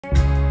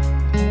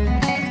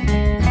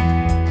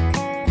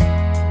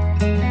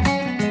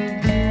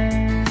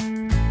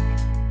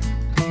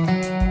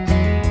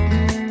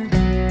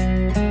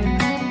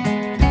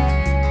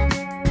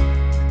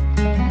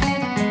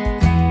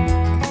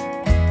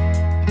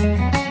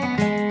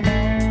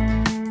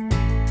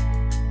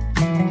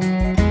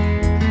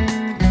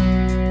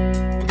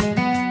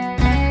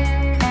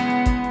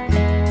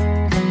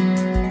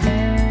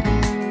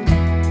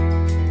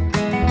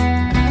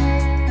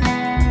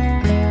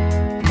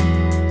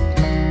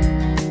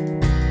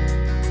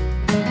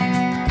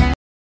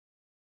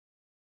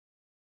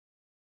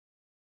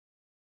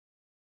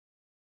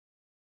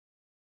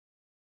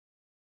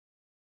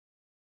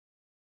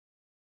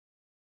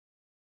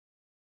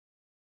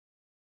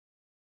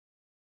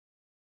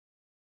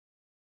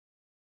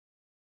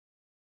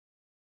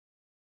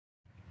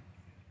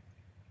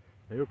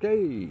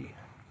Okay,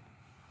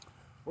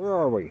 where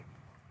are we?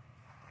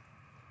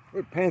 We're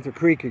at Panther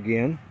Creek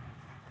again.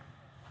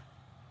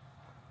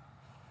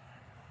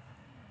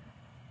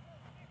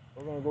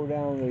 We're going to go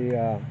down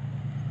the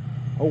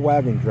old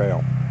Wagon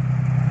trail.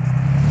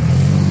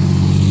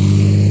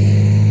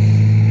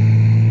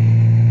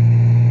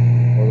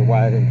 Or the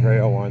Wagon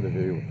trail, one of the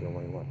two,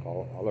 whatever you want to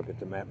call it. I'll look at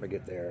the map when I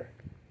get there.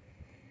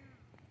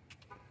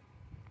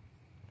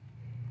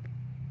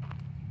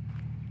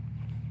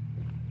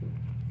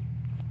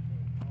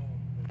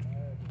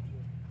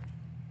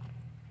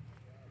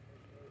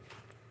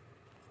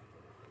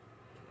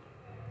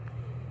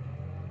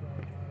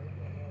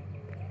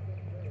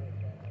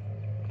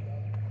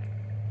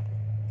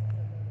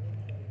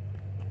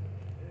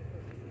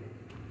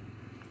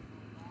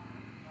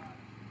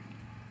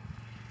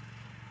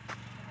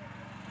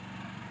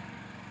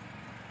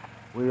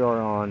 We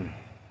are on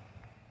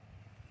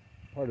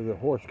part of the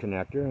horse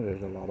connector.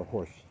 There's a lot of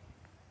horse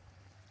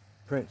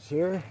prints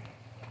here.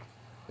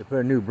 They put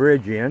a new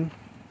bridge in.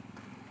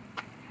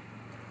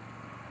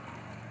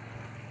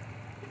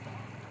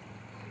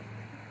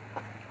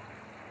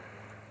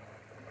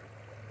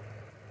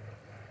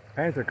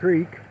 Panther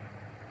Creek.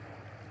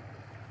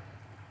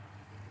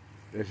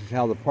 This is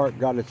how the park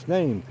got its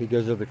name,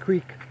 because of the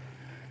creek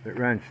that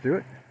runs through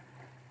it.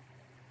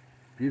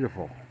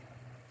 Beautiful.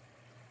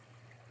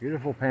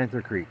 Beautiful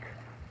Panther Creek.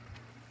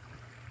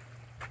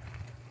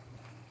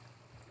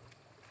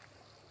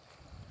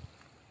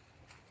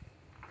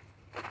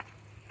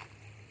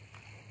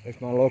 It's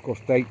my local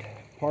state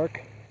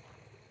park.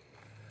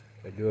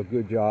 They do a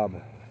good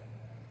job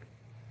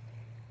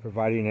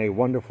providing a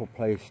wonderful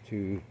place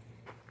to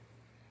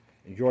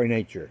enjoy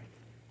nature.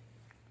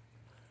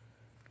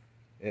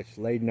 It's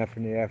late enough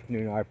in the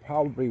afternoon. I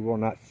probably will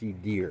not see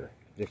deer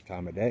this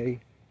time of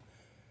day.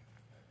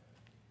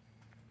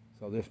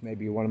 So this may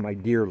be one of my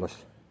deerless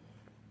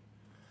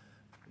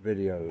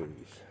videos.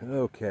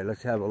 Okay,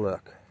 let's have a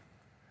look.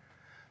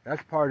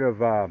 That's part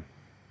of let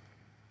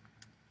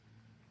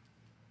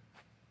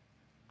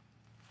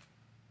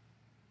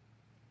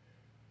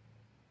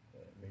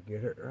me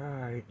get it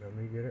right. Let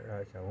me get it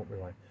right so I won't be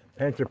lying.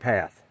 Panther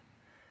Path.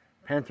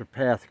 Panther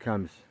Path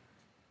comes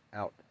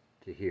out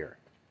to here.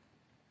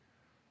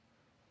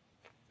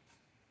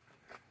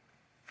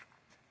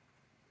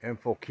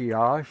 Info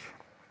kiosk.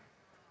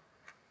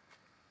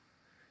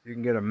 You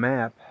can get a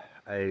map,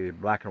 a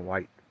black and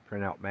white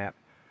printout map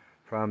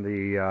from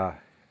the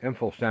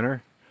info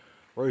center.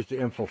 Where's the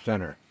info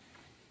center?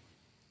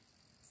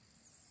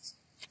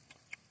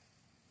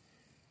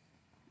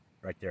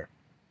 Right there.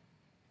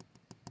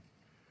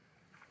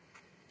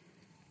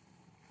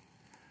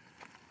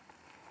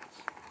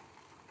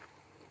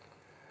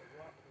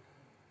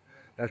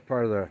 That's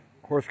part of the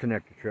horse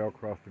connector trail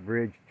across the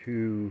bridge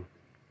to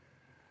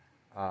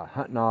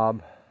Hunt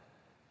Knob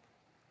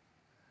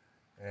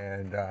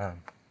and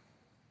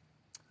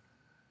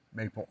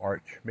Maple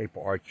Arch.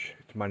 Maple Arch,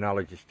 to my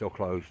knowledge, is still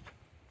closed.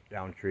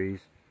 Down trees.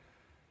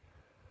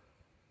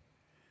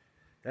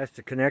 That's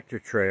the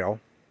connector trail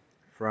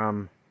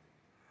from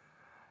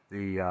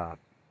the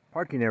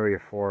parking area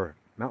for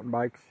mountain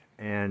bikes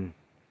and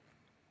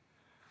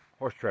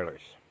horse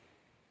trailers.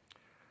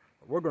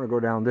 We're going to go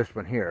down this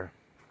one here.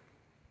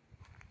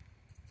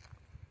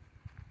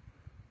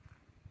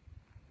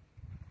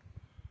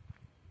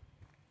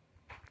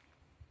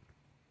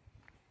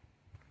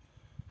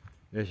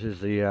 This is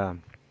the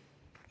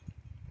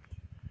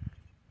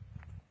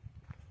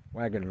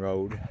Wagon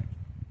road.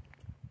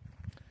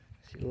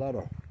 See a lot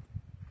of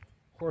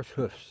horse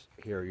hoofs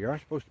here. You're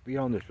not supposed to be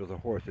on this with a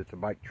horse. It's a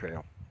bike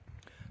trail.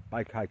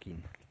 Bike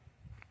hiking.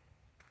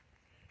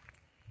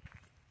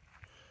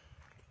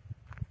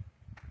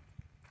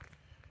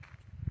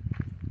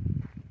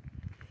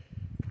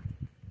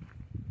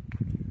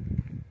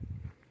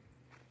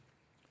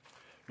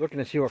 Looking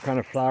to see what kind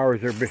of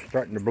flowers are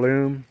starting to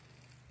bloom.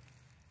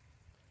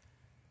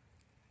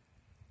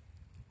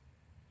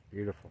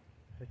 Beautiful.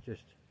 It's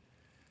just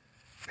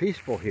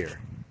peaceful here.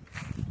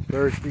 It's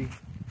Thursday.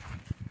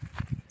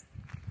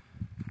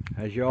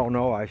 As you all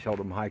know, I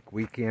seldom hike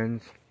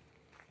weekends.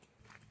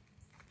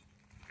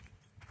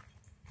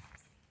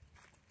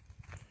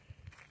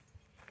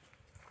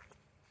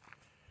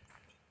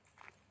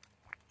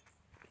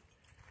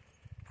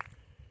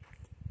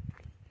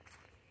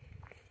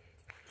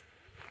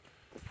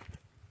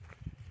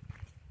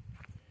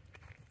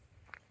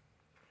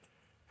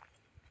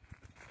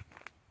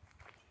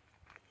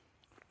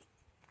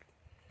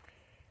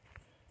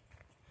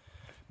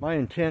 My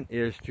intent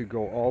is to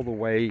go all the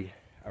way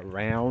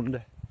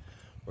around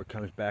where it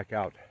comes back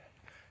out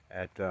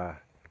at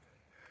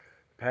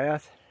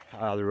path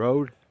out of the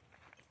road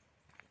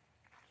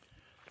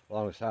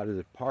along the side of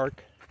the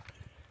park.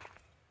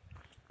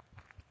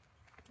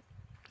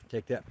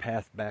 Take that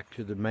path back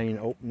to the main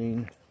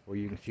opening where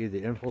you can see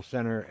the info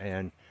center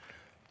and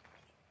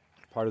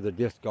part of the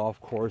disc golf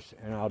course,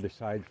 and I'll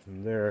decide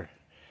from there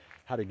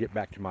how to get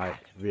back to my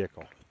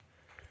vehicle.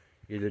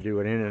 Either do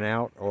an in and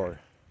out or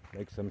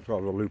make some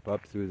sort of a loop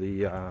up through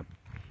the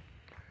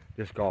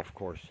disc golf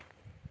course.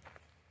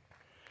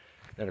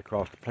 Then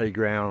across the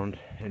playground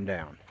and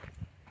down.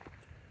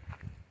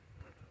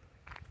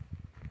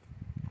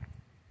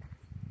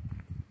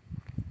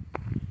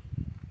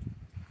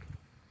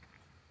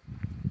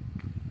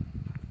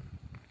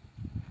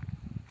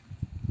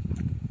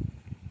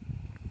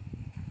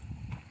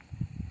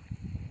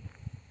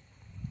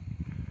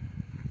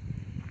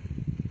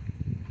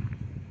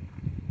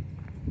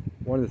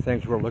 One of the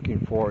things we're looking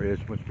for is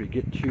once we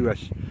get to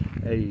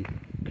a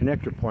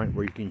connector point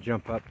where you can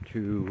jump up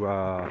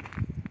to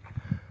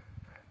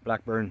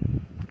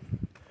Blackburn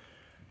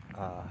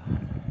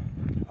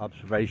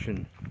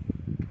observation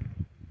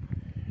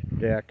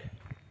deck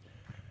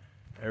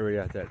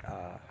area, that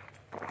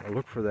I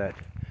look for that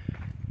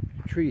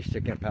tree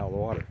sticking up out of the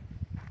water.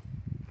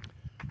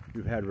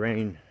 We've had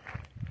rain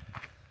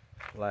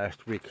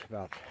last week,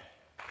 about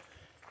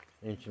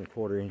 1.25 inches,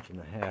 1.5 inches.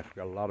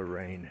 Got a lot of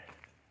rain.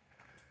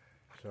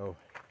 So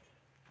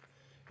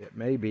it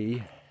may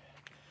be,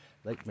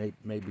 lake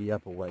may be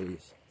up a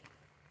ways.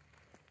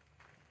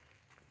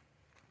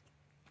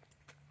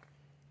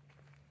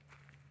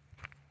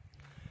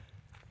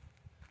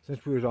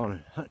 Since we was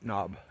on Hunt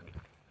Knob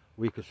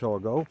a week or so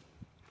ago,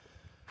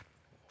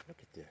 look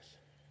at this.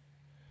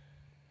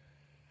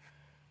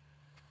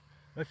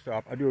 Let's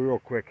stop. I'll do a real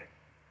quick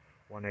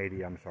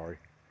 180, I'm sorry.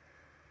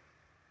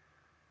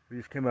 We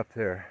just came up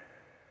there.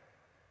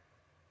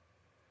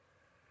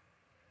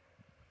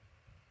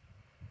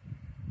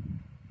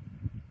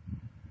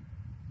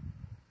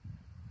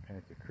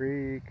 Panther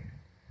Creek,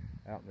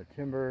 out in the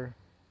timber.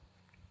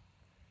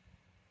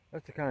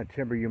 That's the kind of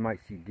timber you might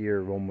see deer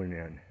roaming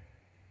in.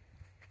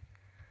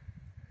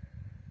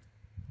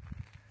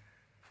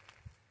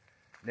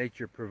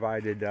 Nature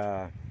provided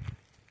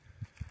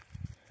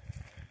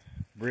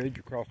bridge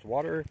across the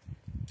water.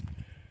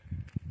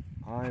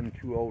 I'm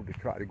too old to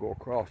try to go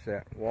across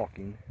that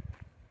walking.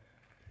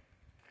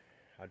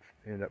 I'd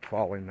end up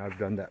falling. I've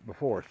done that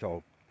before,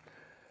 so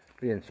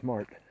being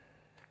smart.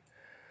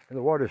 And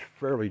the water's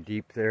fairly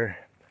deep there.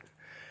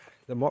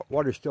 The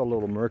water's still a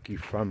little murky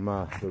from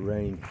the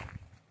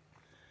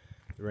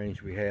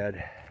rains we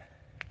had.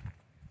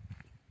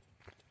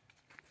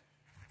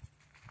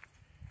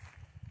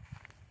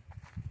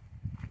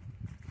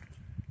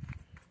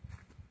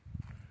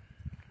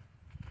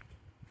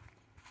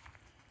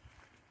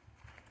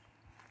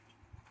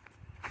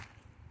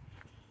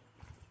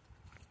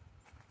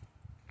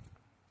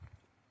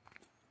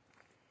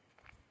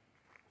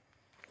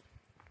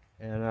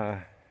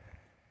 And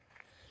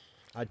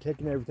I'd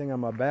taken everything on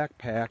my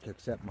backpack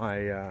except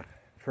my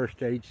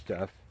first aid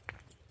stuff,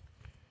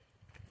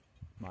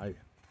 my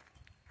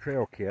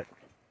trail kit,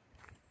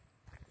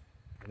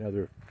 and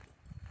other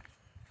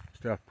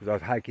stuff, because I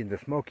was hiking the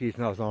Smokies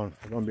and I was going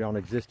to be on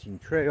existing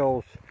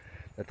trails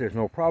that there's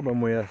no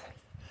problem with.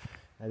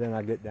 And then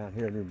I get down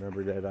here and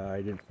remember that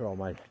I didn't put all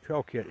my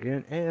trail kit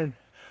in, and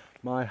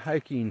my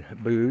hiking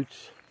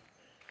boots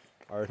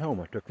are at home.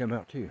 I took them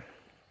out too.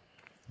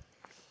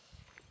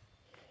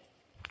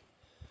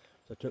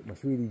 I took my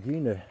sweetie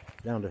Gina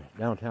down to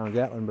downtown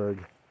Gatlinburg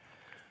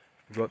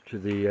to go up to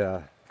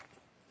the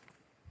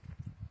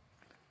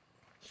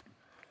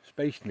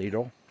Space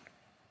Needle.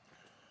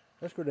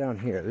 Let's go down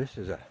here. This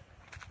is a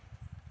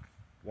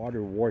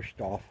water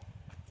washed off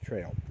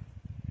trail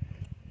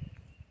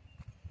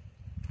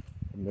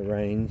from the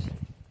rains.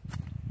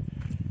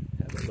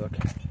 Have a look,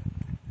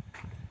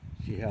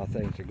 see how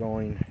things are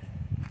going.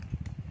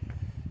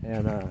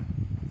 And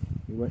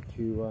we went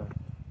to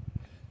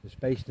the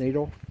Space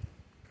Needle.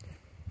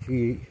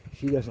 She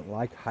doesn't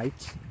like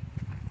heights.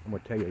 I'm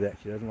going to tell you that.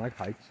 She doesn't like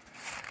heights.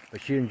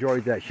 But she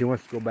enjoyed that. She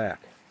wants to go back.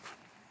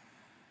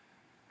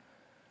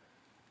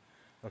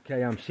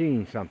 Okay, I'm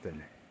seeing something.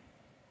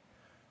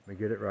 Let me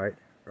get it right.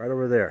 Right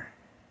over there.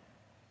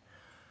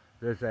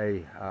 There's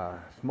a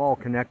small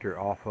connector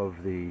off of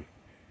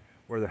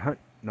where the Hunt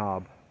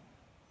Knob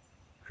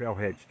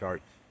trailhead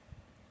starts.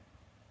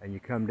 And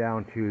you come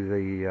down to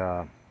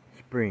the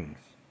springs.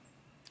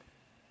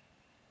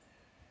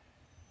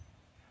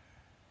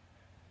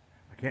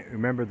 Can't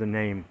remember the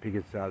name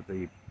because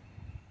the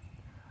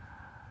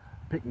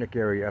picnic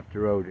area up the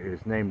road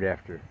is named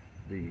after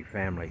the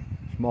family,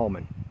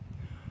 Smallman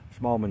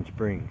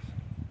Springs.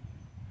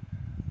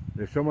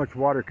 There's so much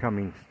water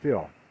coming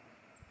still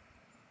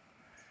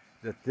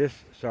that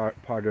this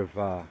part of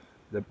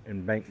the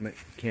embankment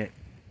can't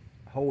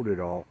hold it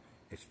all.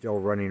 It's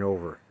still running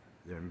over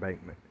the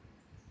embankment.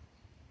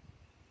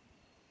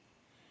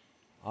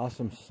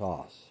 Awesome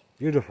sauce.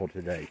 Beautiful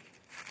today.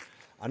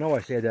 I know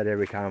I say that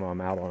every time I'm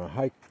out on a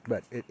hike,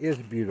 but it is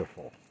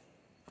beautiful.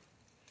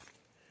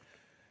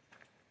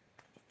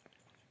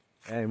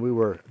 And we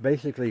were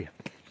basically,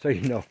 so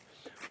you know,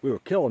 we were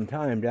killing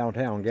time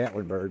downtown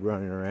Gatlinburg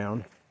running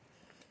around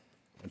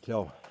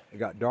until it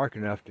got dark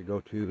enough to go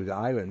to the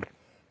island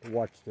to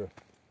watch the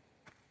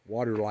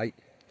water light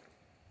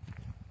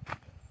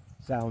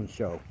sound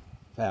show.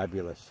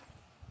 Fabulous.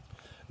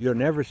 You'll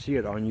never see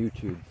it on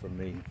YouTube from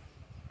me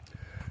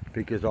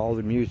because all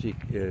the music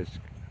is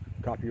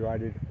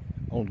copyrighted,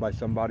 owned by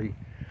somebody.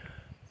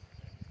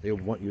 They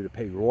want you to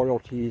pay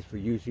royalties for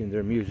using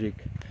their music,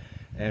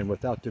 and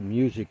without the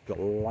music, the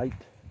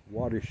light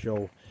water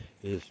show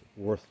is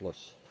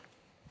worthless.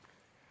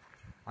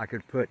 I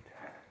could put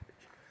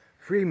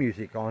free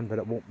music on, but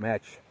it won't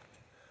match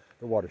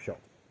the water show,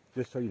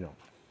 just so you know.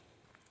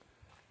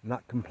 I'm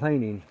not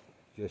complaining,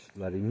 just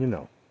letting you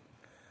know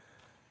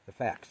the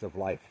facts of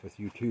life with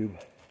YouTube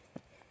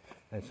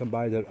and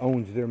somebody that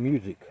owns their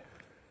music.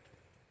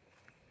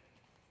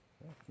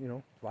 Well, you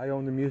know, if I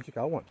own the music,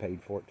 I want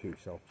paid for it too,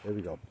 so there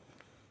we go.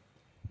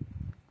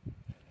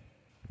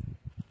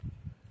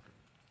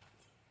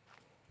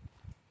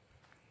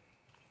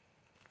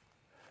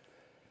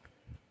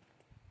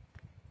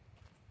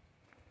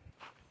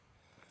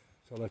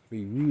 So let's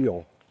be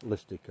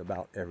realistic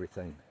about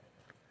everything.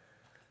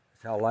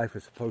 That's how life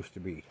is supposed to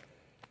be.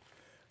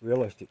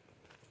 Realistic.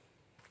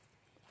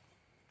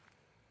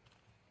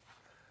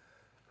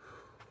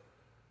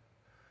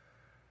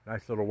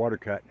 Nice little water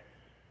cut.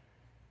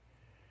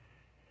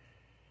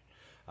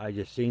 I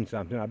just seen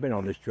something. I've been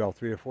on this trail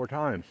 3 or 4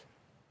 times.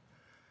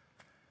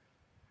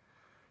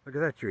 Look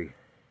at that tree.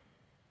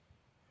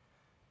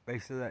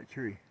 Base of that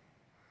tree.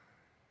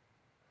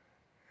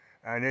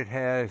 And it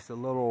has the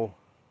little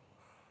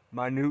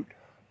minute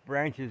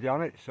branches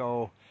on it,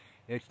 so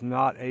it's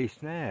not a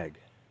snag.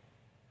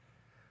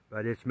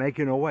 But it's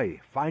making a way,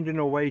 finding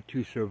a way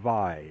to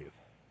survive.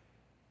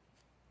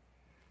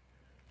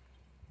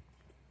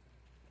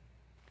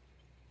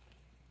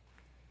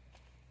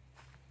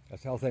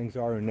 That's how things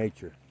are in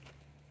nature.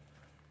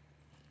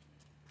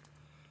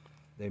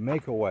 They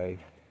make a way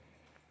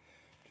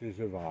to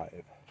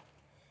survive.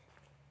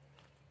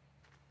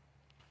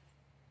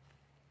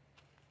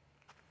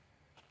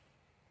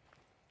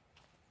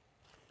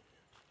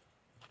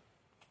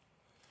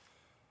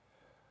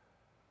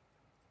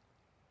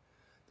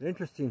 The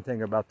interesting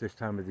thing about this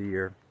time of the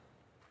year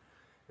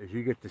is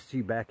you get to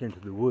see back into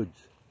the woods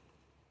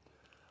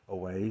a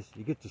ways.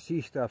 You get to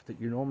see stuff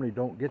that you normally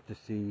don't get to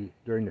see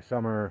during the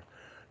summer,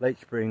 late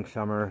spring,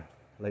 summer,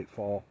 late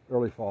fall,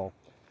 early fall,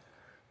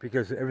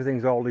 because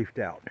everything's all leafed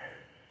out.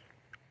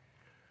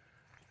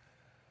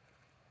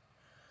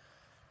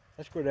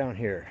 Let's go down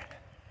here.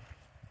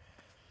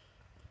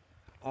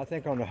 I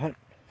think on the Hunt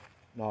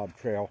Knob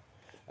Trail,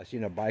 I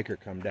seen a biker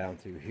come down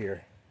through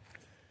here.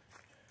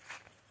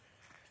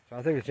 So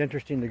I think it's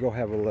interesting to go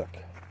have a look.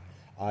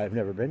 I've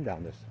never been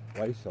down this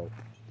way, so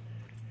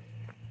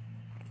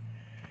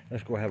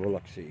let's go have a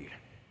look-see.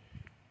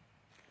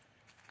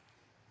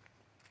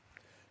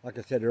 Like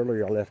I said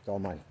earlier, I left all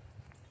my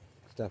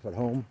stuff at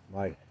home,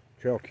 my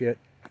trail kit,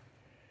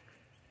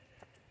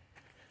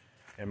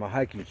 and my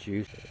hiking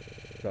shoes.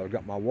 So I've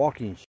got my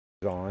walking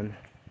shoes on.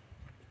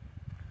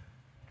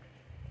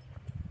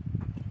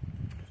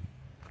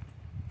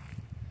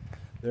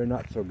 They're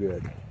not so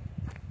good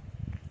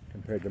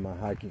compared to my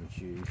hiking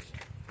shoes.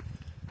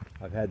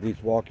 I've had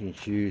these walking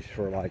shoes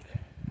for like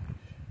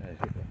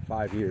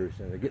 5 years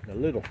and they're getting a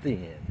little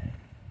thin.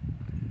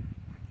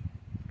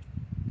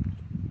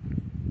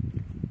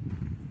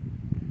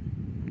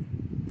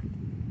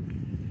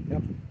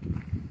 Yep.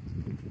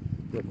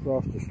 Go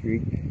across the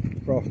street,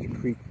 across the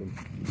creek from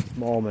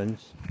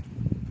Smallman's.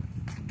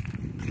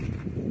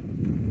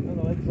 Well,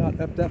 the lake's not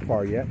up that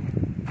far yet.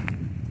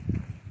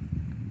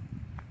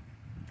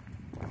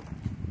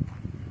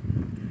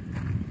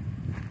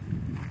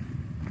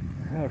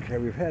 Okay,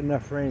 we've had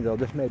enough rain though.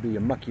 This may be a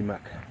mucky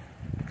muck.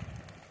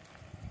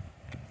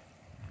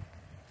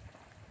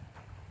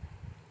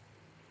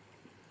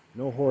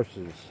 No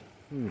horses.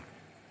 Make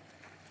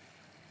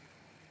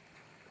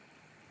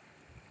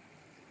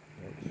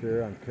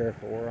sure I'm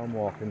careful where I'm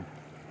walking.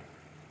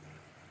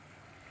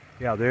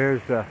 Yeah,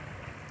 there's the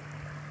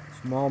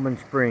Smallman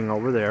Spring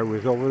over there. It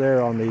was over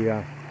there on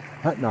the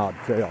Hunt Knob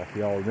Trail, if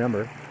y'all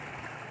remember.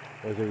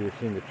 Those of you who've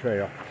seen the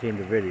trail, seen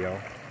the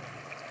video.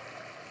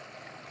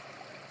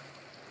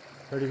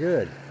 Pretty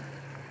good.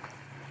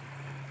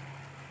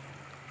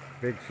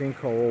 Big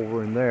sinkhole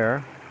over in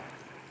there.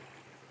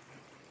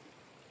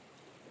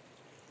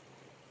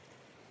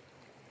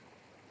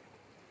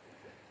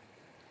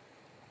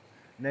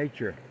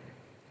 Nature.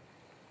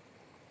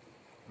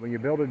 When you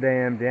build a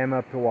dam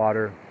up the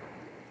water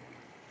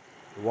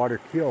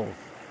kills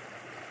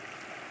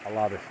a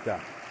lot of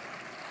stuff.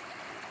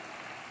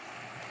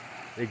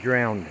 They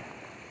drowned.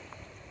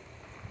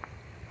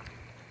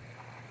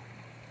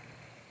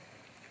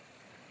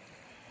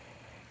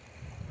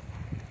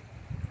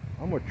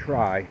 I'm going to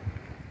try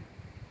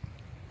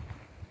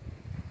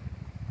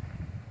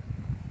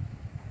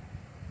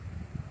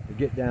to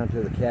get down to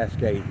the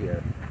cascade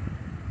here.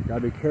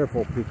 Gotta be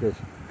careful because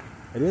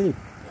at any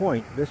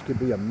point this could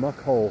be a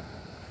muck hole.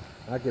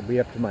 I could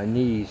be up to my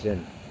knees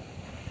in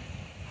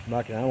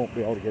muck and I won't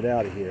be able to get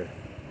out of here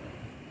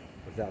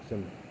without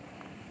some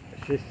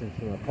assistance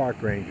from a park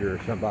ranger or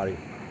somebody.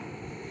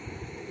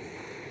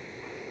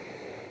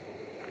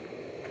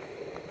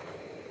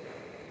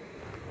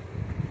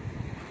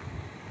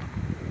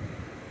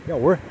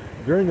 Yeah,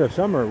 during the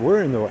summer,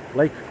 we're in the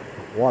lake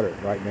water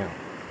right now.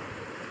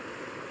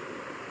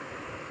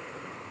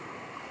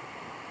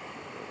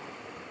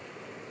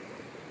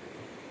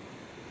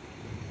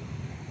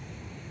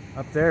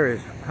 Up there is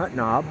Hunt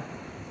Knob.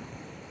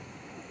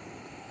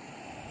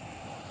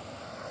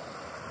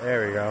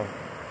 There we go.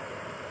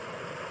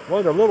 One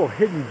of the little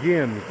hidden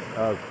gems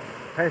of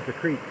Panther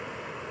Creek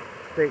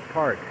State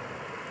Park.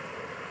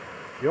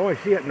 You only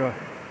see it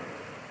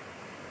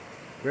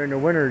during the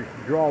winter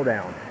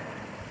drawdown.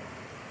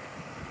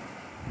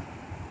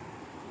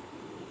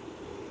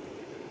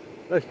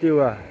 Let's do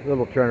a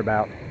little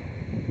turnabout.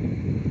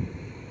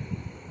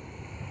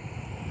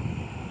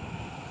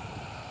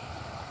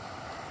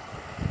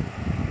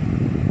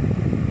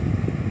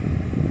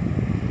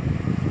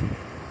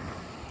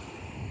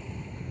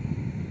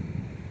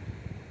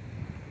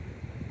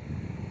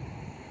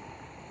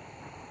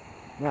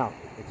 Now,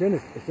 it's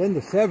in the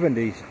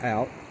 70s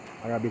out.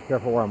 I gotta be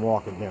careful where I'm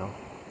walking now.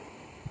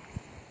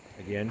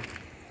 Again.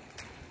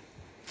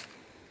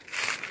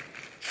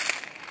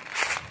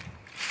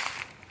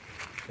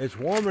 It's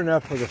warm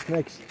enough for the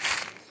snakes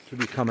to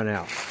be coming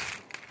out.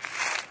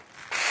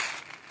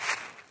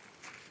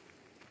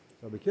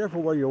 So be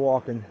careful where you're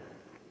walking.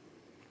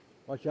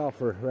 Watch out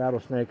for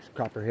rattlesnakes,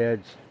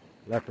 copperheads,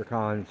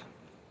 leprechauns,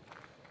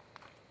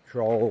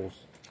 trolls,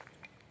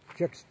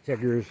 chicks,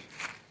 tigers.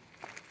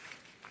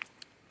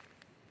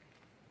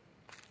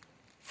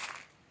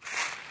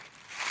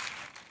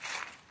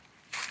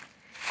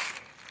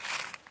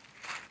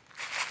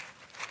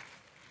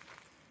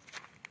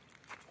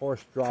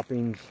 Horse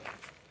droppings,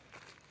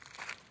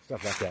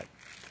 stuff like that.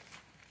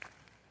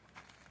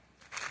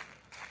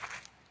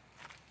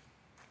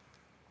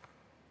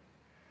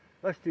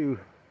 Let's do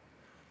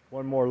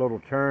one more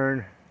little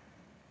turn.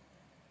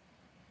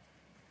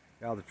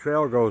 Now the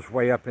trail goes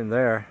way up in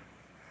there.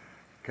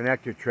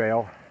 Connector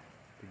trail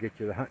to get you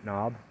to the Hunt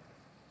Knob.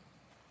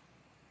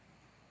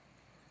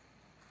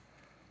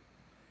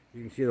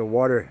 You can see the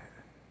water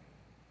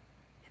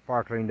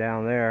sparkling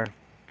down there.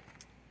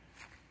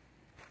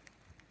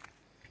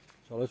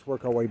 So let's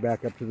work our way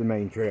back up to the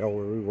main trail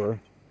where we were.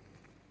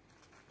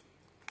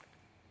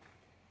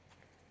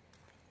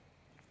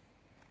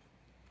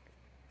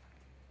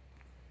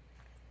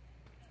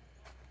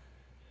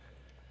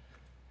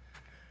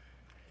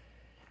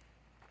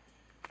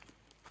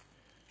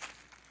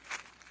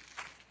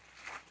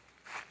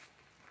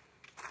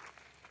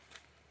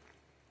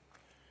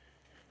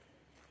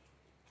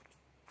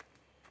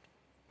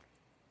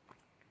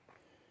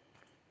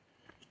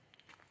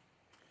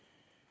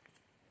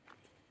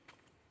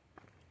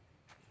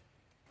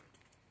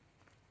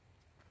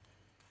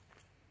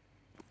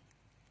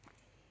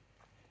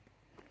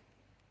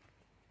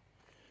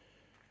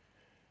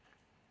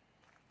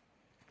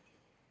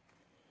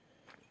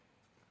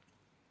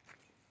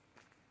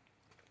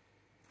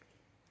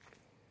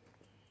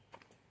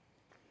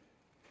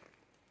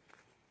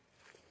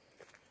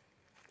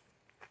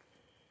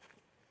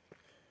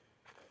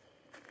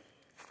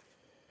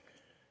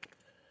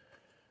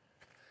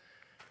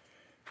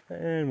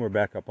 And we're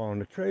back up on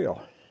the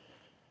trail.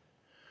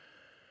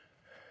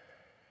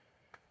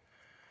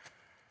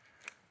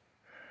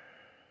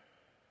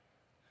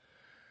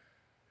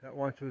 That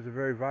once was a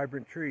very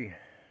vibrant tree.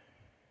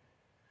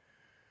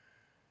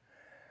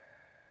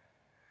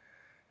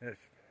 And it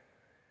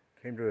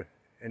came to the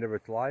end of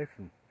its life,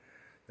 and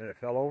then it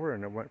fell over,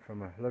 and it went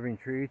from a living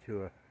tree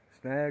to a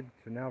snag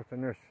to now it's a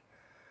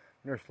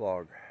nurse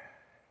log,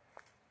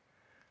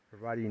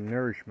 providing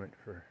nourishment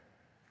for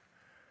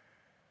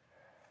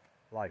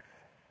life.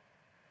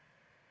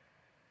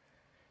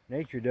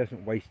 Nature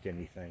doesn't waste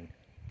anything.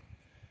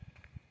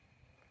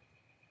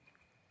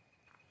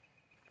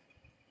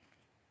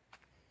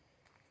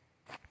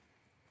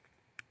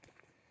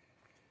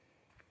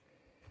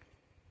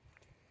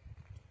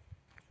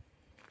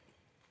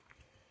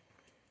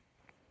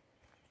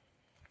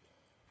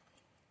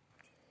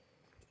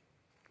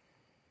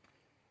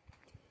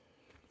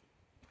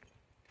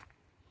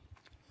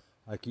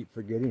 I keep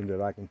forgetting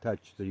that I can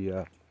touch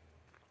the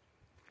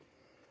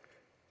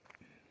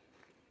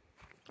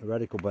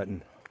reticle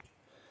button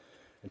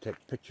and take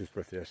pictures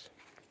with this.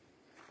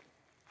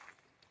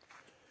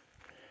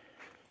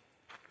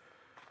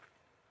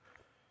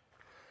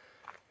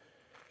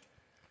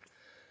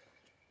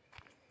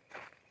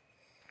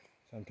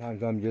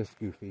 Sometimes I'm just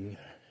goofy.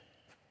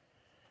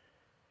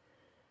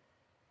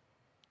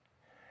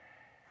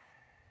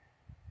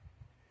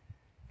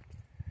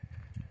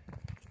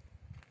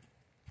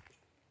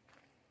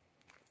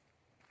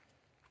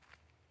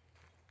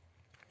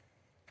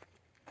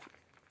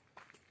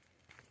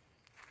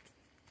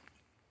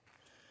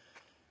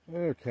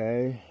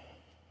 Okay,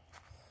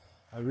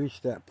 I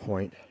reached that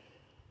point.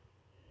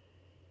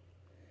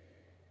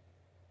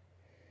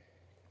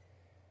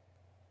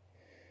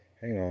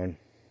 Hang on.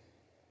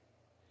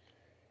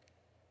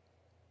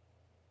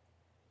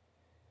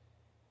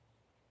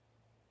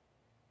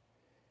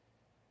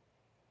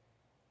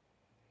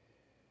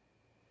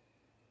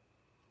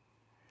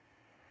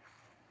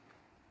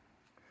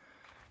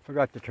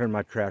 Forgot to turn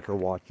my tracker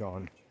watch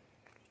on.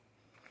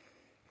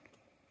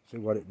 See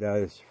what it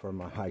does for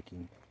my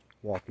hiking,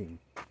 walking.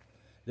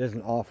 It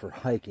doesn't offer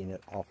hiking,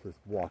 it offers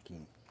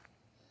walking.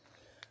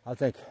 I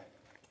think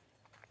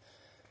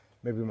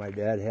maybe my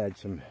dad had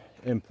some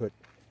input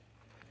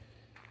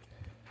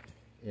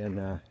in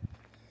the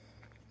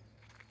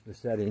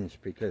settings,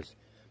 because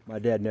my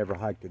dad never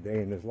hiked a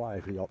day in his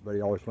life, but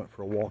he always went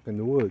for a walk in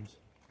the woods.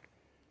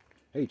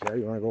 Hey Terry,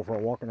 you want to go for a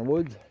walk in the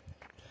woods?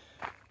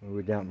 We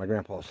were down at my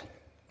grandpa's.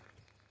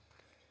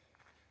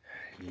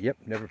 Yep,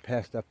 never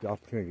passed up the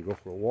opportunity to go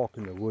for a walk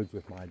in the woods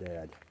with my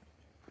dad.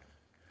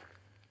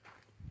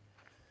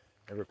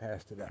 Never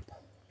passed it up.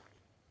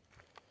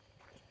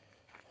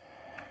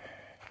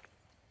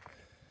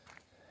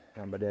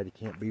 Now my daddy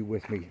can't be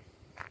with me.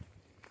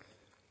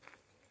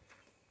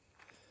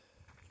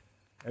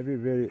 Every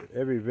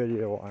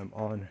video I'm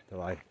on that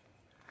I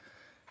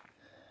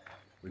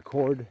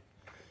record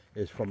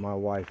is from my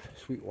wife,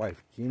 sweet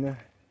wife Gina,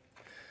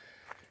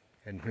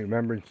 in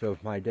remembrance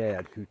of my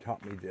dad who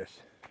taught me this.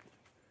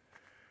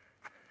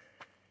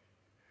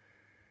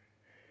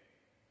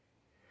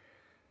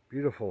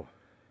 Beautiful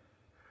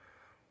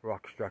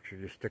rock structure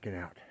just sticking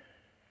out.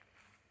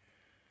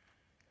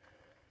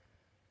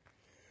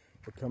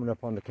 We're coming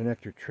up on the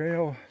connector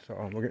trail, so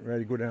we're getting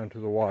ready to go down to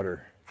the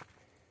water.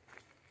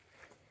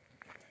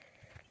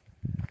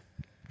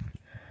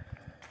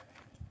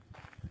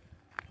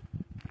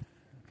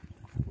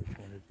 Which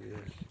one it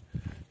is?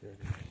 There it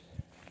is.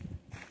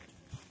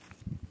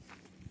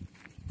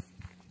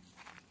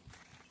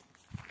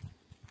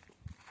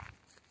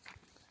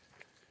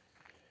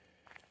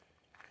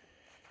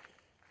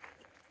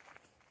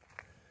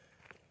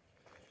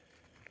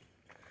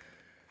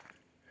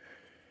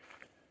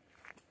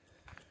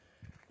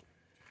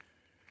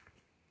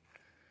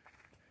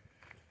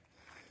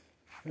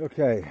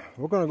 Okay,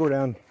 we're going to go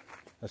down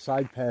a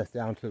side path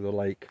down to the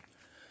lake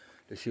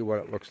to see what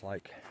it looks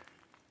like.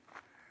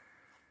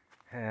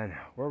 And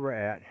where we're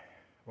at,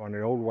 we're on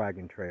the old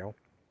Wagon trail.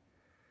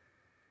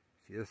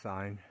 See the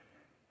sign?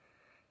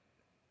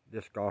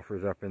 Disc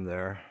golfers up in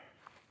there.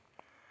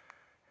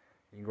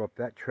 You can go up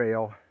that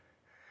trail.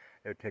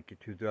 It'll take you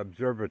to the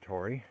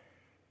observatory.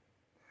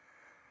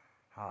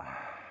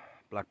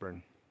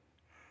 Blackburn.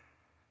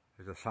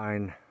 There's a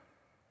sign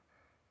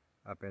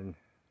up in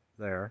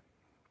there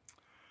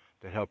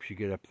that helps you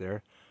get up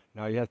there.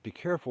 Now you have to be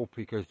careful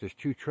because there's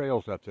two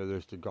trails up there.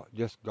 There's the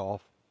disc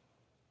golf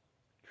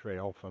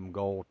trail from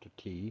goal to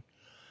tee,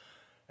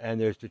 and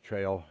there's the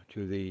trail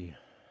to the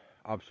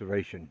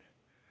observation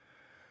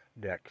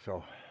deck.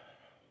 So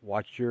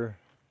watch your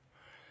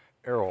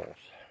arrows.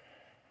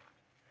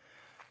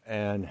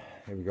 And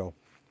here we go.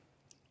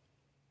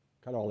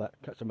 Cut all that.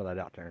 Cut some of that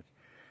out, Terrence.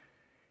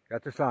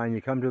 Got the sign.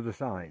 You come to the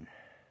sign.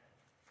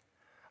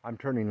 I'm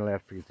turning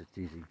left because it's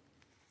easy.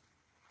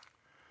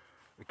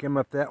 We came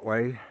up that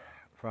way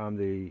from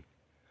the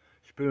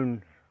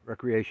Spoon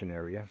Recreation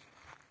Area.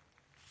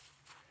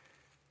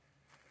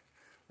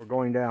 We're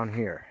going down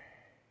here.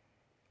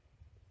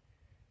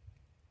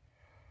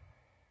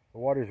 The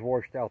water's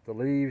washed out the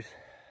leaves.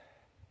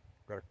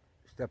 Got to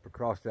step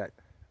across that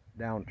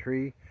down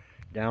tree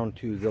down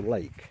to the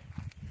lake.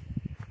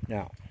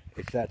 Now,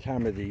 it's that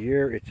time of the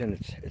year. It's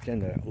in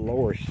the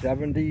lower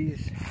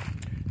 70s.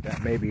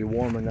 That may be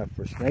warm enough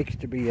for snakes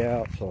to be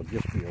out, so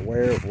just be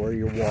aware of where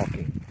you're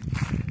walking.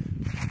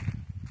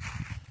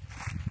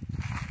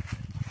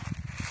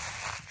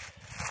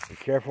 Be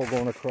careful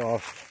going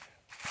across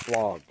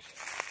logs.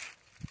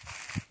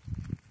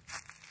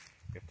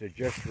 If they're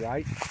just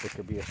right, there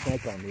could be a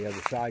snake on the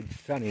other side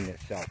sunning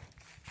itself.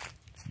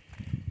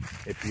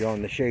 If you're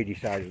on the shady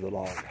side of the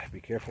log,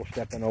 be careful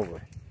stepping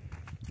over.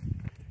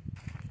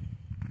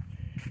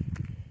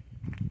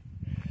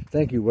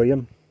 Thank you,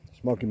 William,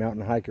 Smoky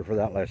Mountain hiker, for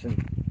that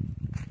lesson.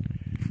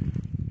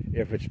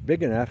 If it's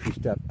big enough, you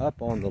step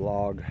up on the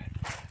log,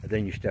 and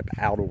then you step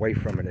out away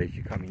from it as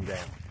you're coming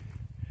down.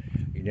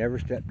 You never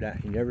step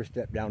down. You never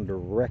step down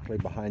directly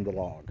behind the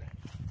log.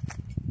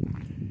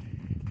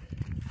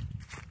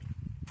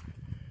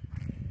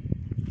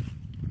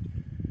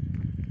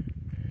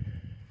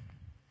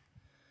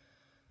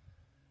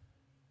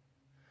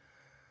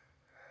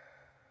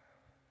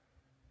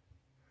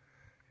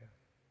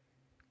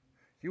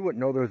 You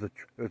wouldn't know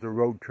there's a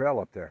road trail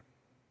up there.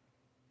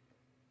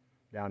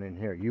 Down in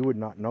here. You would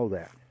not know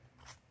that.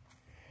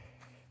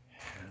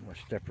 I'm going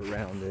to step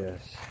around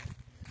this.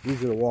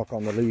 Easier to walk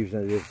on the leaves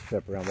than it is to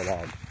step around the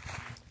log.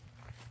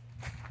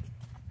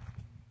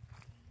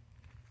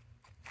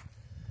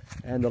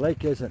 And the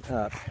lake isn't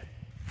up.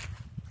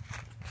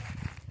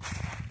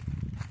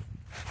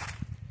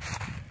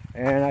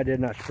 And I did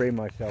not spray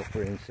myself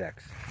for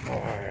insects. Oh,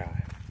 yeah.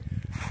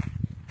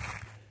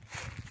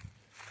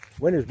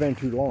 Winter's been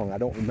too long. I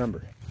don't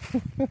remember.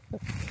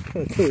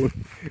 Don't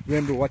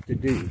remember what to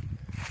do.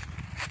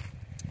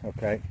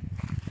 Okay.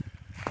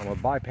 I'm going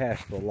to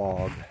bypass the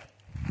log.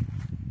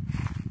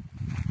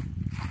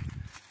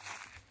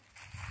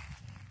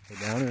 Go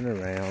down and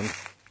around.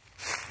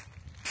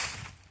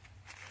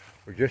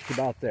 We're just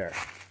about there.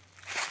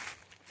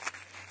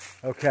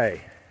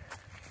 Okay.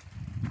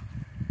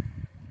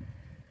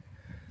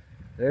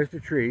 There's the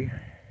tree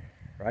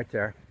right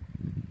there.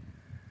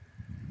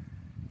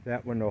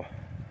 That when the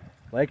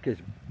lake is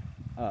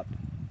up.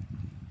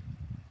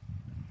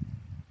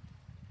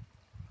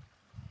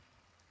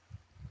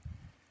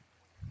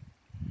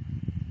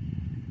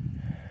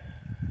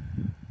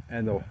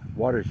 And the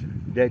water's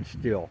dead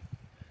still.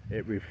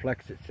 It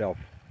reflects itself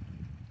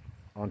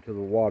onto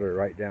the water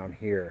right down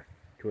here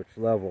to its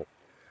level.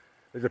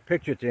 There's a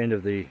picture at the end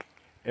of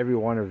every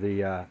one of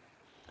the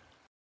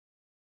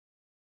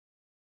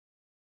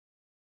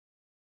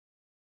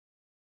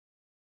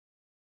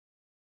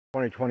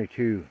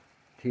 2022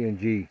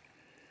 TNG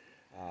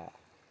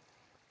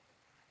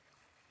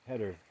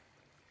header,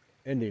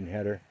 ending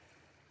header,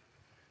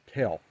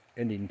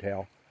 ending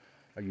tail,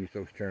 I use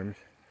those terms,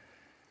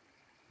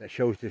 that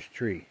shows this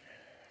tree.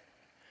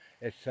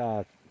 It's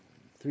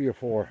 3 or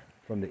 4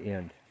 from the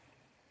end.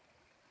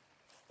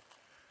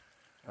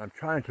 I'm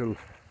trying to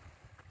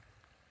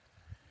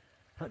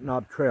hunt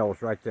knob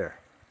trails right there.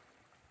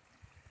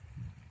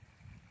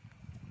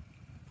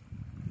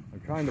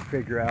 I'm trying to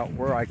figure out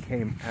where I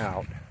came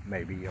out,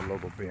 maybe a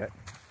little bit.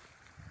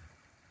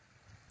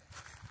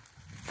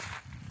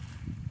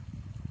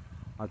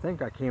 I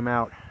think I came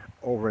out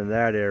over in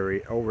that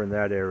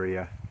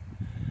area,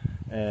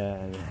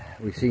 and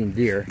we seen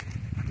deer,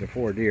 the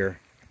 4 deer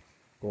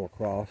go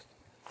across.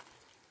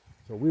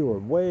 So we were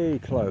way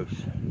close.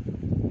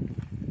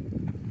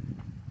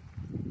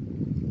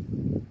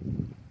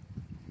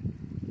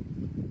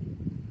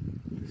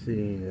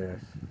 Seeing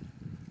this.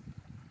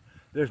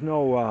 There's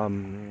no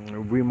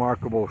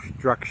remarkable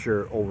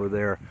structure over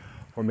there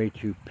for me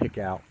to pick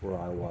out where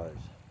I was.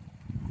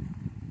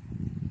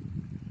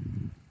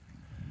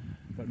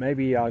 But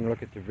maybe I can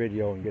look at the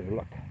video and get a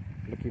look.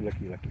 Looky.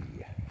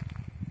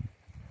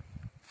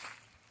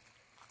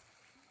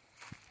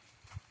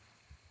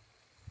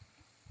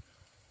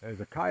 There's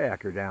a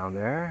kayaker down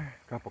there,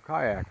 a couple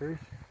kayakers.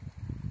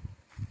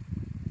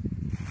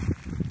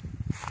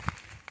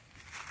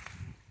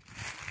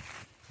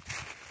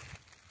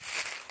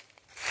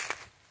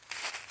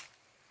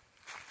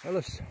 Now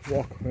let's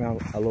walk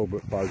around a little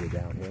bit farther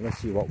down here. Let's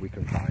see what we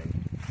can find.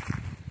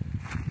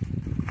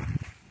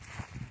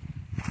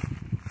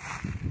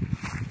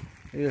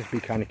 You just be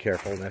kind of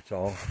careful, that's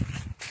all.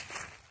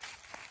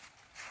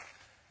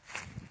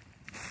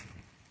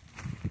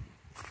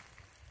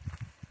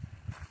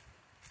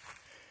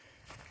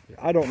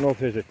 I don't know if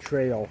there's a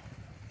trail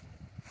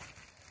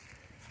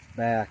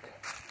back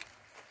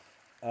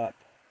up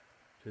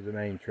to the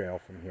main trail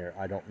from here.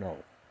 I don't know.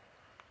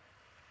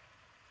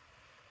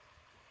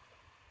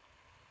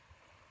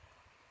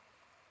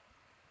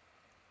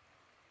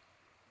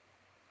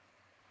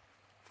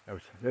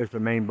 There's the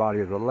main body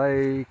of the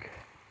lake.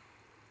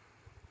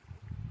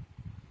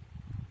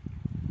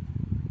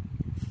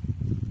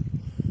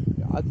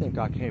 I think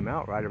I came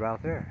out right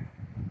about there.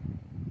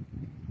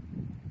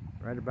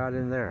 Right about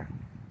in there.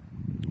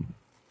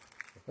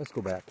 Let's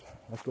go back.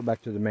 Let's go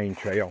back to the main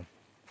trail.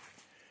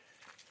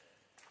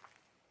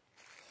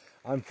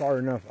 I'm far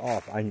enough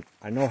off. I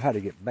know how to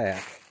get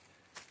back.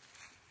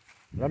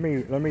 Let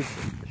me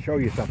show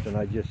you something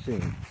I just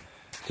seen.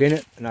 Seen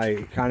it and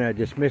I kind of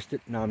dismissed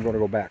it. Now I'm going to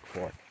go back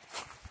for it.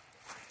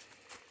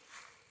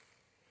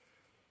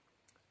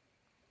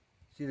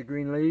 See the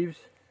green leaves?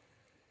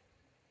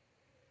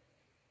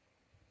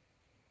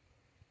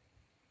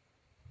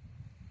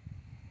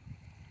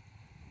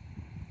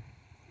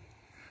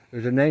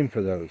 There's a name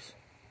for those.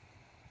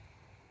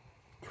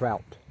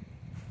 Trout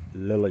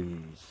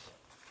lilies.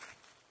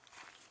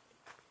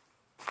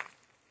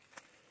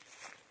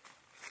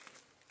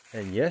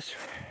 And yes,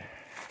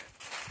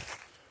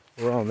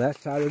 we're on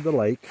that side of the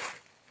lake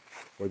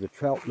where the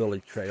trout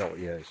lily trail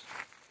is.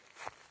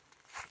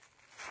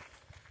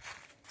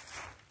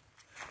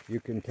 You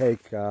can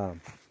take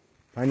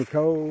Piney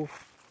Cove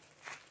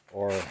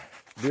or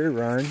Deer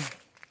Run,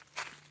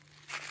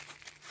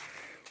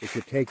 which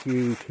will take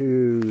you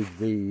to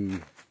the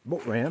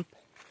boat ramp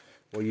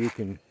where you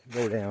can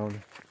go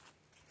down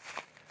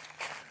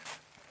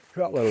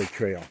Trout Lily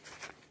Trail.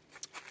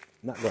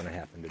 Not going to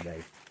happen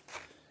today.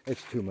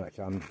 It's too much.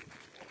 I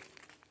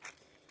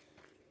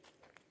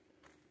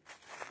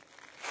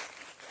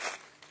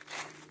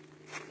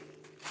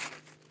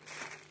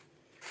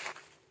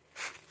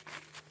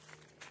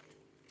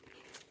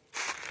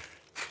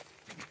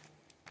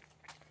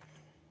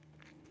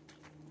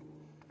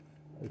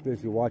was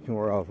busy watching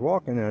where I was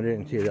walking and I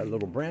didn't see that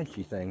little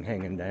branchy thing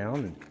hanging down.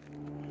 And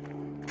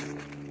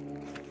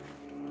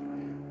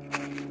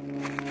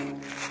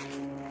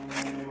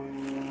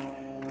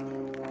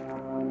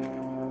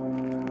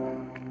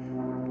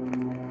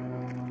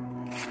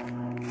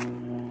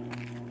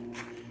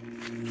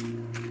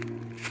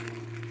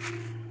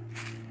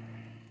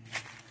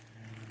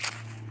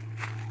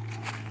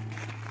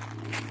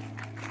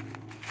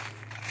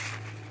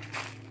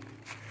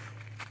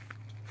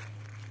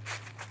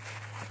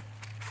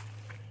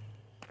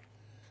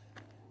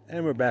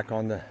And we're back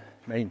on the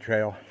main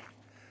trail.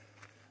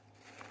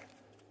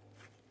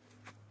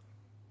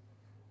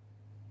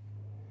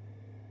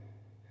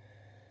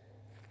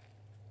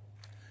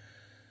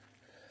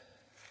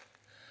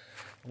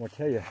 I'm going to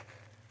tell you,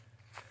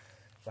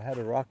 if I had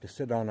a rock to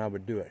sit on, I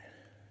would do it.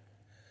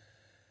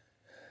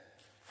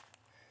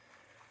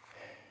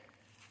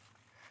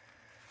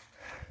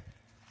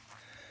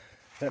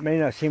 That may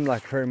not seem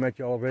like very much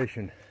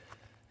elevation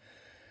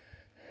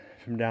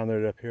from down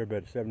there to up here,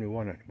 but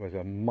 71 it was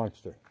a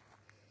monster.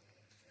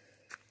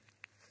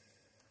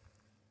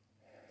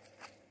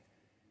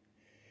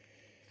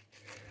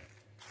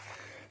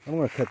 I'm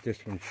going to cut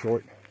this one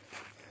short.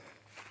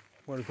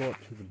 I'm going to go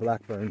up to the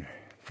Blackburn,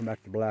 come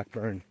back to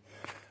Blackburn,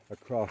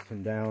 across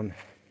and down.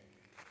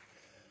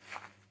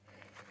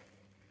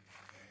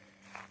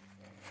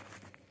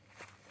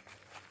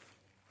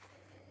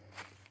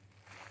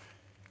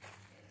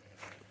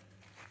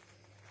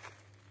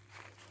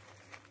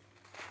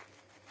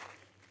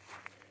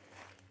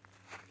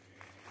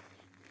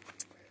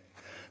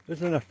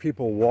 There's enough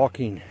people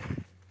walking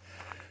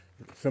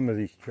some of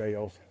these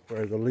trails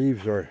where the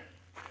leaves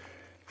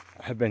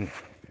have been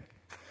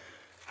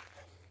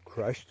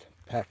crushed,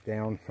 packed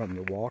down from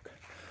the walk,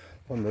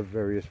 from the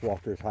various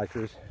walkers,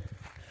 hikers.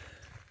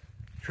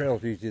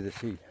 Trail's easy to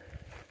see.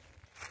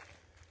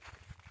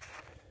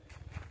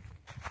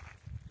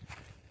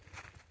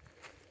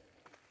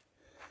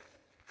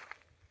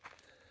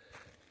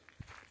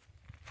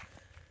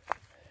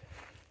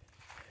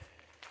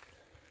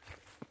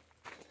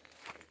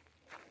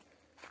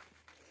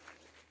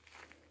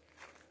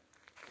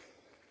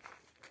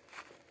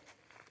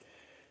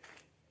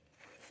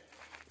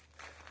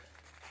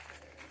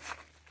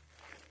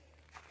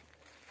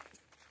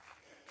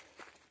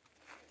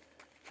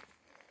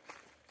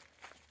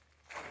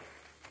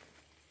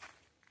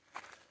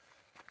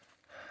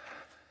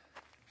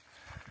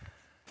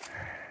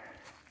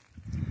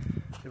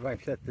 If I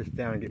can set this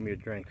down and get me a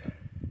drink.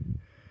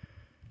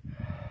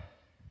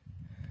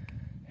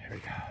 There we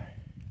go.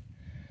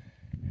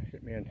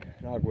 Get me an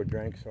agua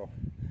drink, so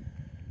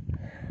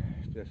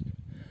just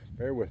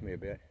bear with me a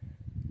bit.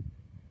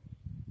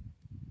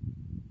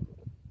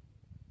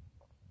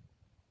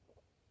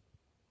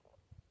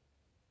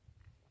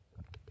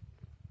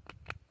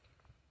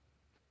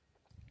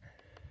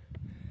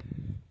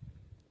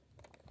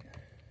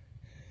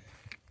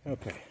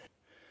 Okay.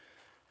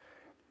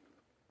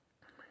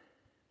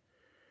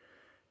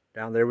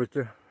 Down there was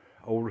the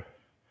old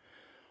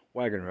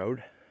wagon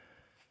road.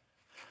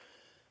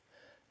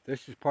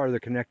 This is part of the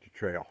connector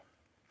trail,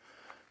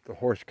 the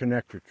horse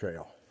connector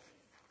trail.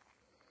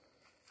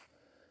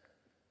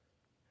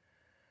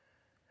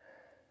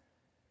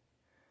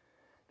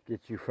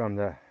 Gets you from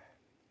the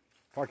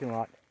parking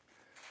lot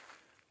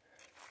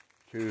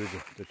to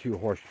the two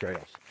horse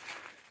trails.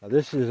 Now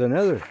this is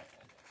another,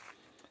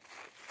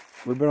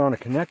 we've been on a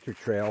connector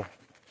trail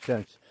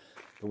since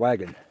the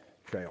wagon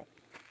trail.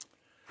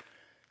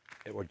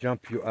 It will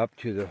jump you up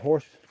to the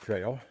horse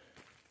trail.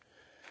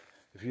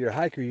 If you're a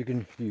hiker, you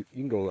can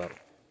go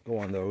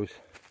on those.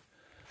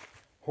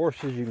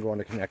 Horses, you can go on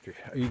the connector.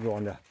 You can go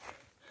on the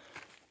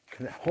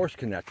horse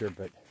connector,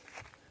 but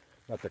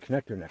not the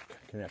connector.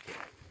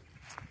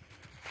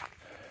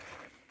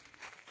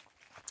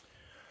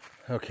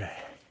 Okay,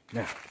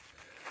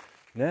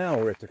 now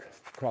we're at the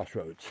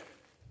crossroads.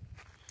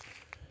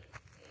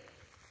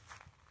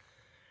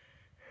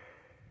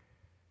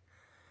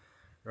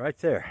 Right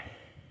there.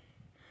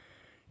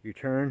 You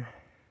turn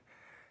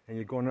and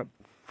you're going up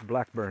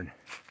Blackburn.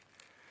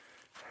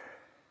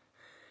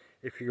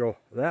 If you go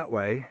that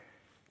way,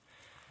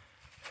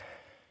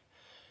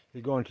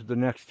 you're going to the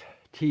next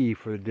tee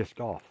for the disc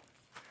golf.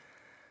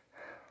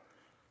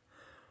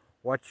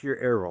 Watch your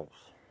arrows.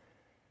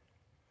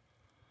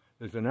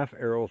 There's enough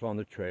arrows on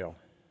the trail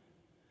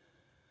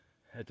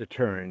at the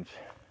turns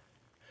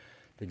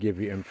to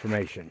give you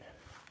information.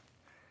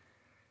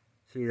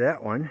 See,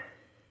 that one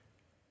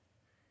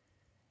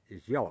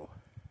is yellow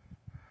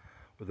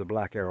with a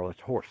black arrow,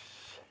 it's horse.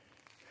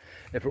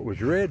 If it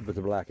was red with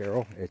a black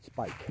arrow, it's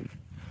bike.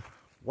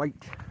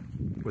 White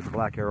with a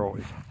black arrow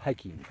is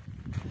hiking.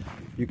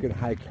 You can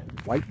hike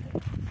white,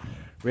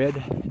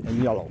 red,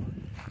 and yellow.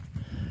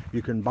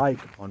 You can bike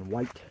on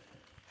white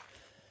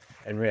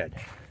and red.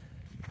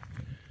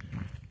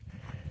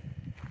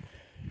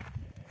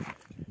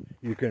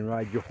 You can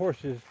ride your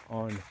horses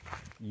on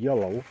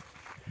yellow,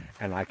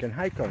 and I can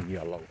hike on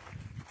yellow.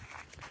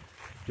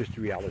 Just the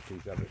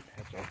realities of it,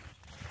 that's all.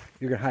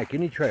 You can hike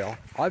any trail.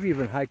 I've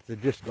even hiked the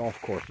disc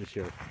golf courses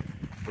here.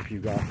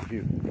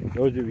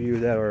 Those of you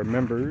that are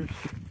members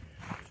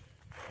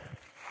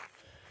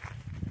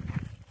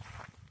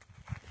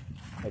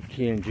of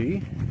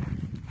TNG,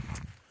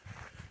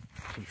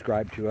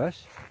 subscribe to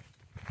us.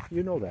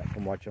 You know that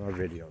from watching our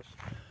videos.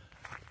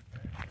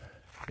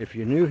 If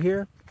you're new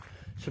here,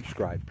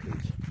 subscribe,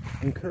 please.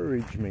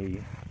 Encourage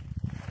me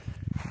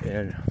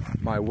in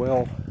my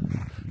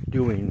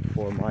well-doing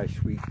for my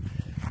sweet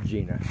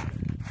Gina.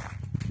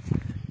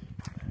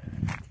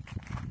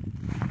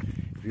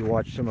 If you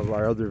watch some of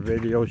our other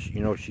videos, you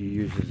know she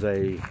uses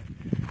a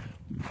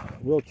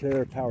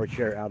wheelchair power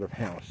chair out of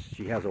house.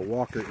 She has a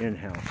walker in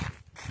house.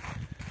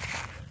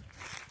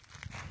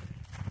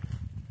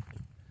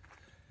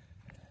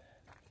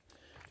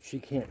 She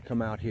can't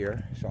come out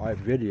here, so I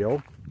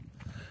video,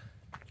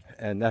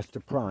 and that's the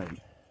prime.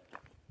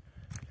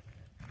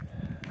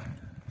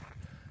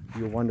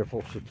 Your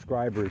wonderful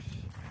subscribers,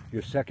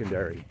 you're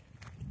secondary,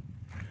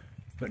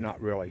 but not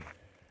really.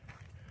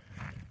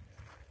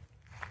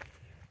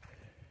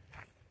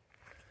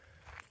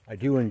 I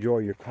do enjoy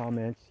your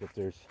comments. If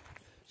there's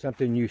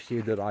something you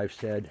see that I've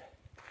said,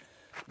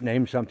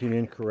 name something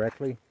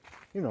incorrectly,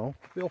 you know,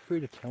 feel free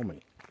to tell me.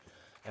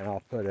 And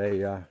I'll put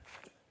a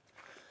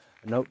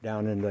note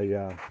down in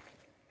the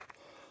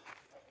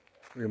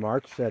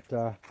remarks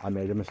that I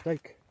made a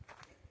mistake.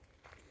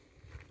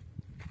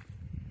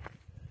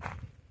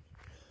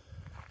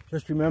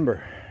 Just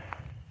remember,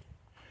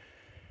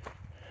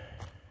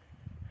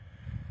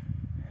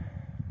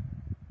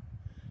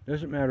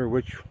 doesn't matter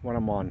which one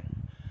I'm on.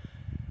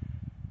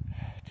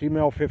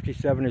 T-Mail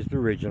 57 is the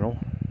original.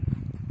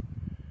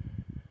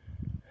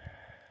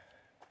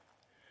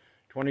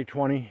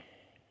 2020,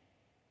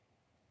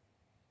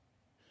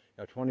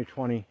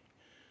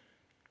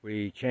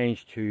 we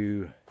changed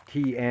to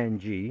T and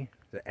G,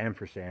 the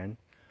ampersand,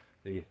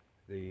 the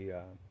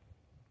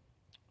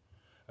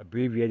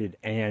abbreviated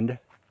AND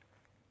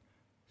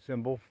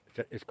symbol.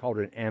 It's called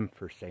an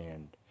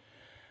ampersand.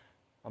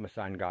 I'm a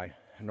sign guy,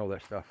 I know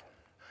that stuff.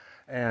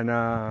 And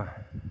I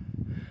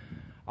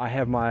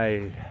have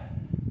my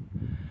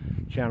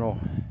channel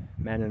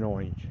Man in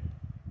Orange.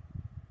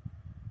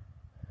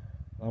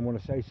 I'm going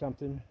to say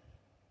something.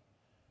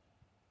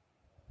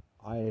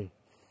 I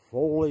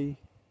fully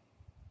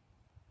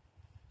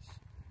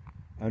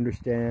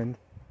understand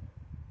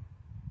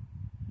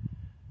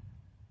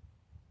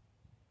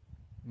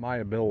my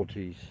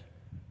abilities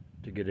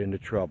to get into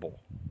trouble.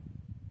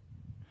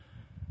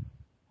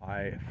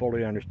 I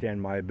fully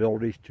understand my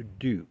abilities to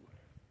do.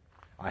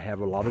 I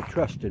have a lot of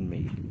trust in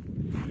me.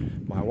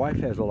 My wife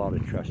has a lot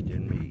of trust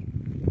in me.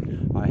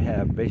 I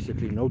have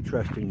basically no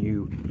trust in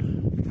you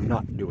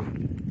not doing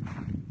it.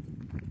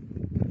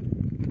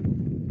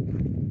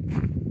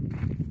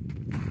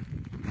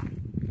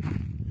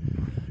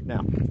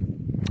 Now,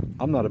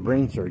 I'm not a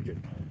brain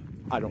surgeon.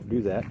 I don't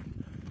do that.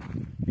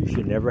 You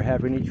should never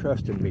have any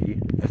trust in me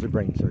as a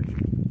brain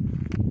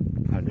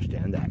surgeon. I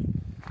understand that.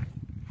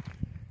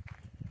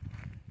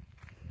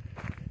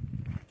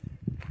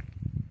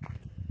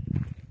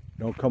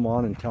 Don't come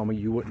on and tell me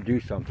you wouldn't do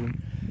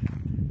something.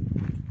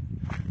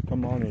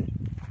 Come on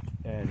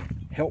and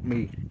help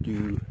me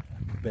do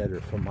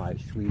better for my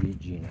sweetie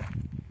Gina.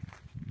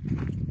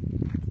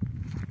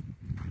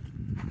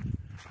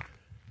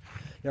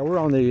 Yeah, we're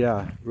on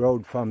the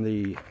road from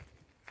the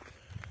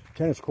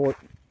tennis court,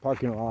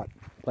 parking lot,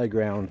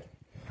 playground,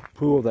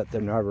 pool that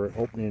they're never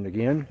opening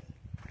again,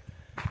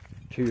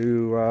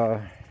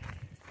 to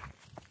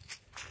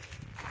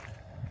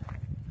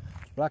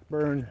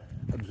Blackburn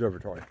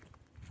Observatory.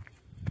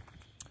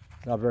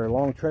 It's not a very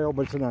long trail,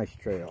 but it's a nice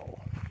trail.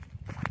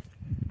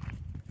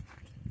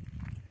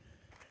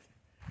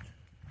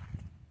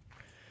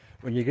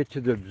 When you get to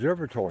the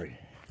observatory,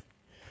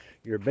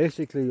 you're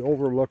basically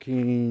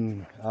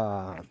overlooking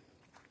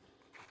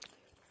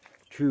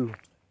 2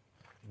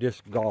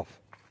 disc golf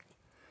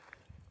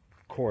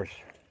course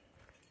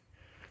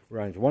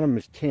runs. One of them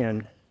is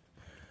 10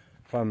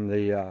 from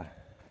the,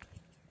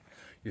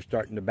 you're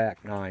starting the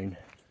back 9.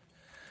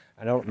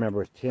 I don't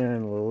remember, it's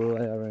 10,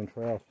 11,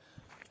 12,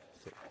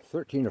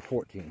 13 or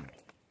 14.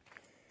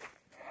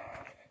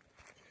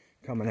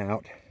 Coming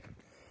out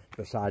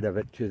the side of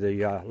it, to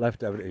the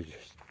left of it is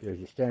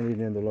you're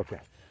standing in the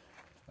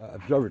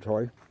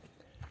observatory.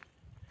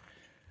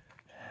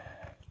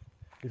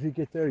 If you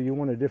get there, you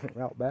want a different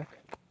route back.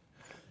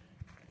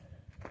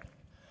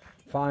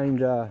 Find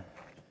the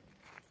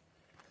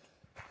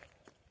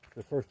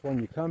first one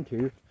you come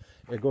to.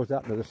 It goes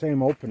out into the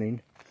same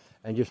opening,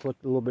 and just look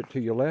a little bit to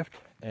your left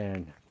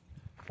and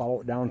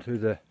follow it down to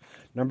the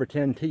number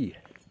 10 tee.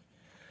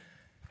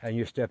 And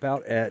you step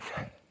out at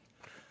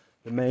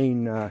the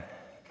main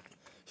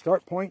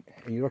start point,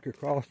 and you look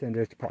across, and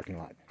there's the parking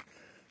lot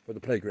for the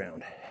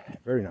playground.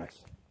 Very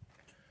nice.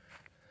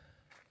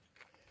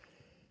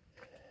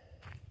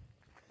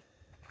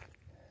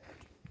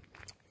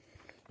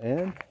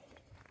 And,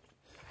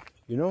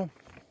 you know,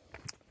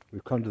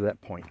 we've come to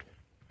that point.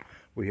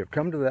 We have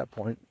come to that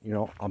point. You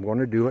know, I'm going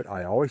to do it.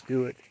 I always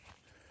do it.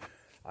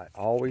 I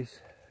always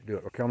do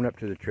it. We're coming up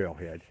to the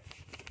trailhead.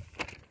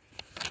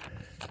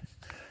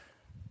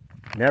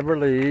 Never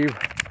leave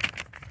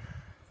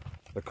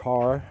the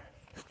car.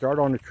 Start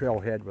on the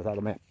trailhead without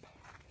a map.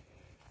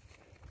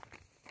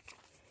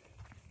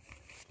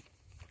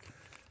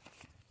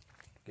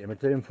 Get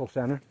into the info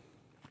center.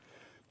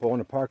 Pull in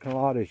the parking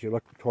lot as you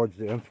look towards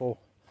the info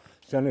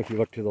center. If you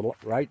look to the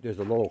right, there's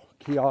a little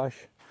kiosk.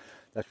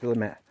 That's where the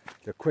map,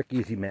 the quick,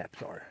 easy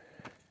maps are.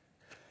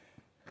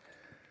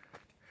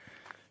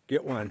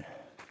 Get one.